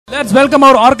Let's welcome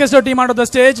our orchestra team onto the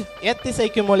stage.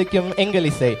 எத்திசைக்கும் ஒலிக்கும் எங்கள்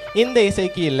இசை இந்த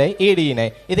இசைக்கு இல்லை ஈடு இணை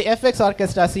இது FX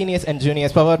Orchestra Seniors and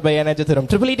Juniors powered by Energy Thurum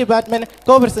EEE Department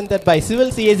co-presented by Civil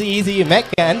CAC ECE Mech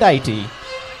and IT.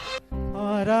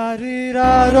 Arari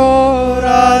raro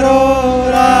raro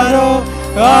raro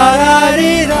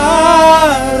arari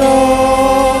raro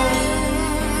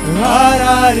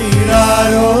arari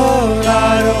raro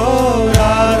raro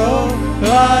raro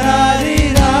arari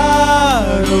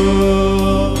raro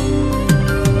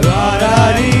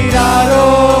arari raro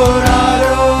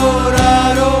raro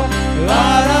raro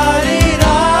arari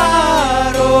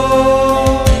raro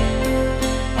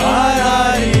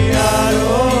arari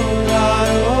raro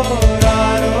raro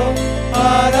raro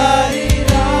arari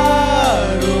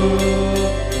raro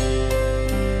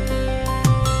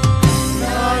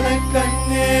nana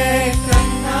kanne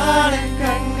kannana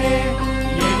kanne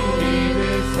en meedu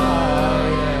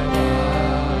saayava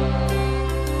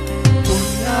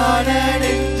punnana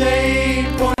nெஞ்சை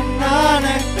பொன்னான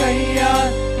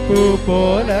கையால் பூ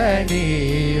போல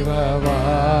நீவவா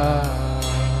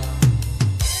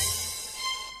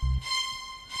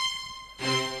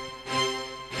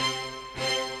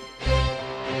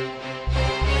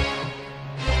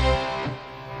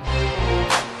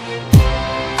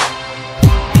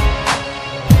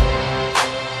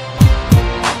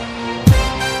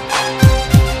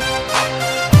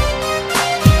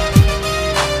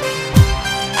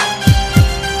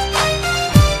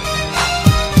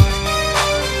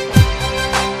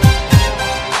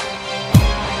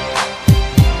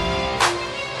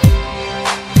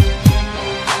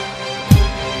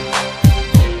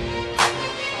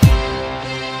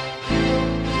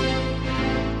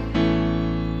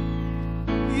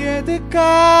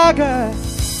எதுக்காக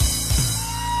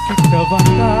கிட்ட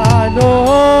வந்தாலோ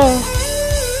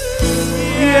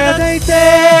எதை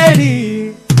தேடி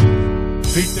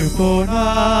விட்டு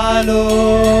போனாலோ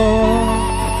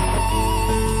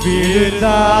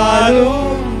விழுந்தாலும்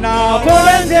நான்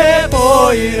உடஞ்சே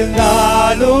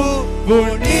போயிருந்தாலும்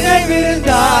உன்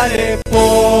நினைவிருந்தாலே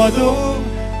போதும்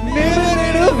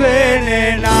நிறுவேனே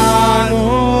நானும்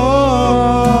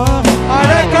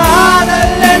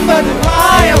அடக்காதல் என்பது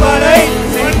மாயவரை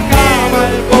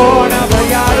சென்றாமல் போனவர்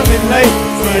யாரும் இல்லை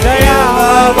விடையாக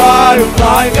வாழும்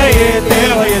வாழ்க்கையே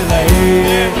தேவையில்லை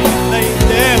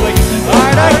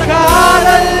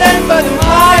அடக்காதல் என்பது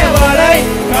மாயவரை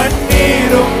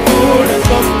கண்ணீரும் கூட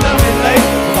சொந்தமில்லை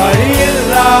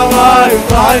வழியில்லா வாழும்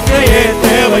வாழ்க்கையே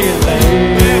தேவையில்லை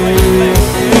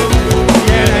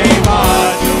என்னை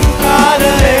மாற்றும்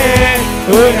காதலே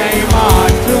உன்னை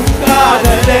மாற்றும்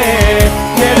காதலே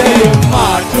எதையும்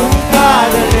மாற்றும்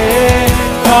காதலே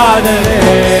காதலே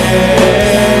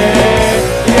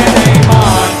என்னை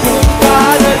மாற்றும்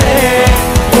காதலே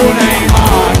உன்னை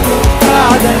மாற்றும்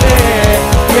காதலே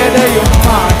எதையும்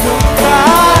மாற்றும்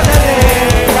காதலே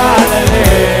காதலே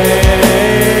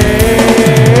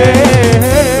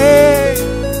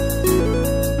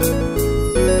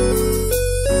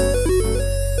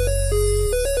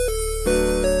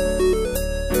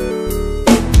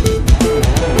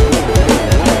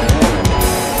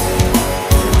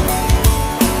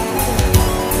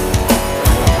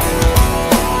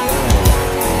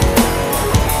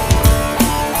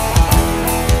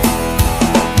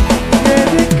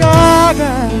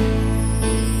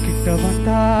கிட்ட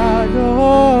வந்தாலோ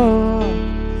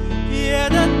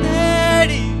எதை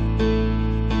தேடி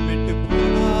விட்டு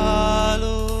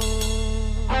போனாலோ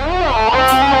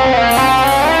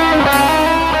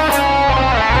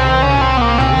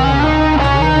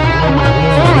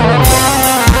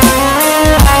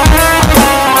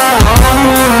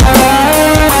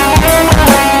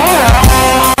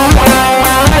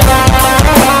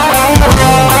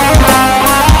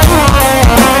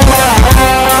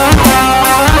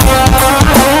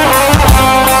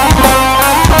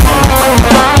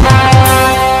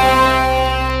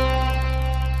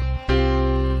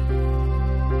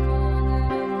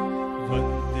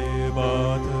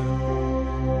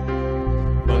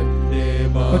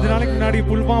கொஞ்ச நாளைக்கு முன்னாடி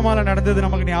புல்வாமால நடந்தது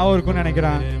நமக்கு ஞாபகம் இருக்கும்னு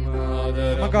நினைக்கிறேன்.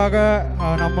 நமக்காக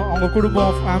நம்ம அவங்க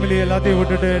குடும்பம் ஃபேமிலி எல்லாத்தையும்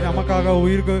விட்டுட்டு நமக்காக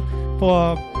உயிருக்கு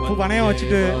பணையம்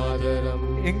வச்சுட்டு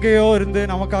எங்கேயோ இருந்து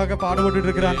நமக்காக பாடுபட்டு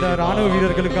இருக்கிற அந்த ராணுவ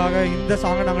வீரர்களுக்காக இந்த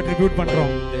சாங்கை நாங்கள் ட்ரிபியூட்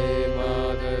பண்றோம்.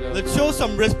 Let's show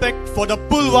some respect for the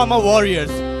Pulwama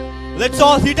warriors. Let's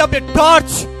all heat up a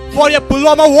torch for your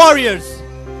Pulwama warriors.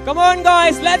 Come on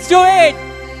guys, let's do it.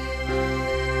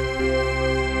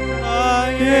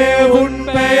 உன்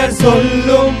பெயர்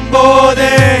சொல்லும்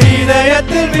போதே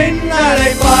இதயத்தில்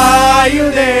மின்னலை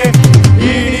பாயுதே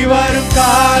இனி வரும்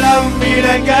காலம்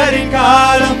இளைஞரின்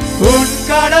காலம் உன்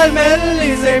கடல்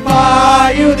மெல்லிசை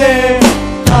பாயுதே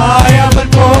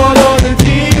தாயமல் போ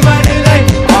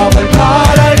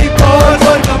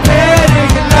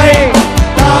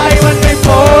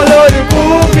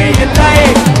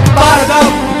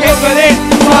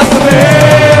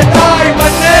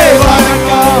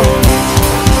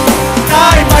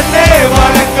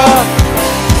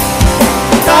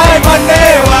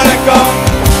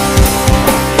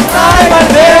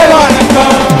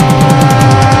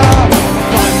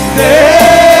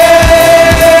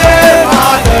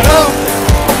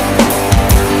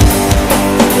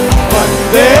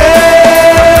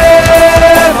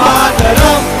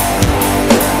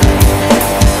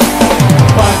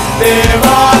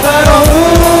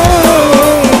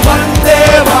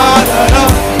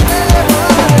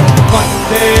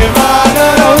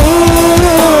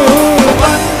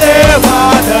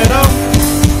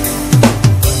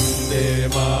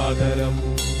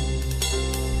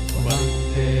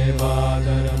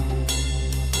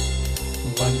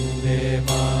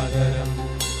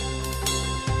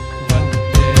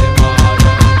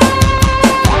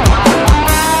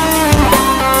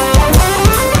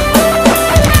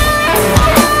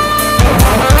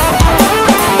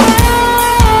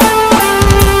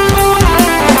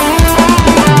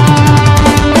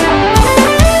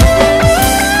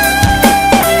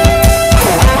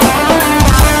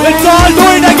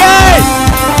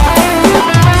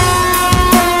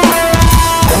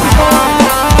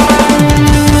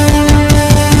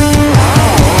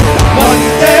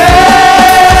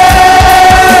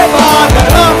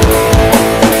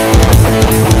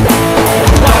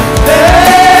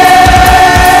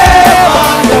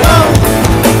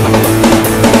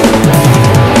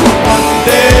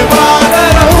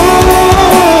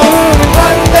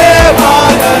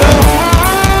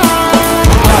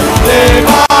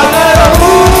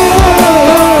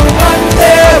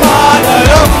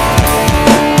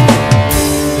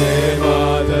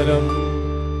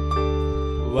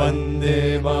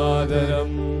Vande Mataram,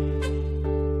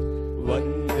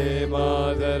 Vande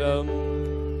Mataram,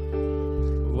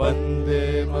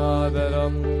 Vande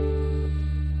Mataram.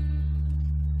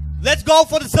 Let's go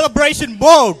for the celebration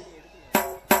mode.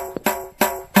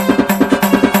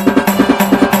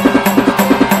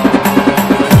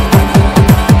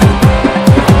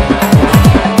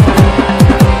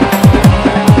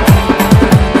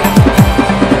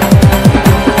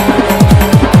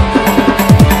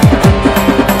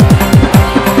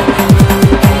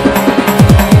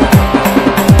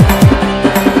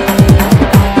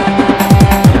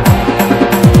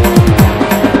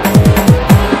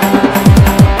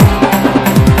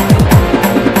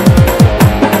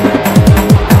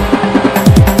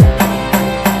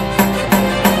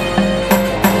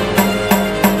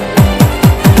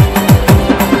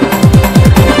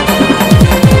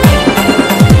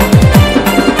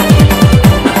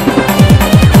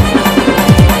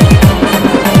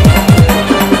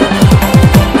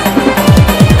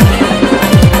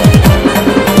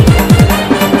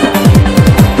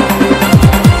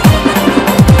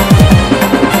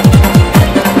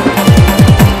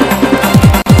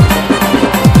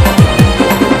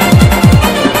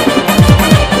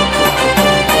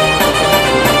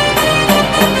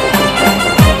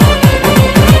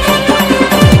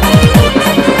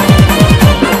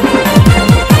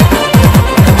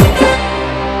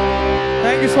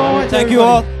 Thank you so much. Thank you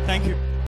all.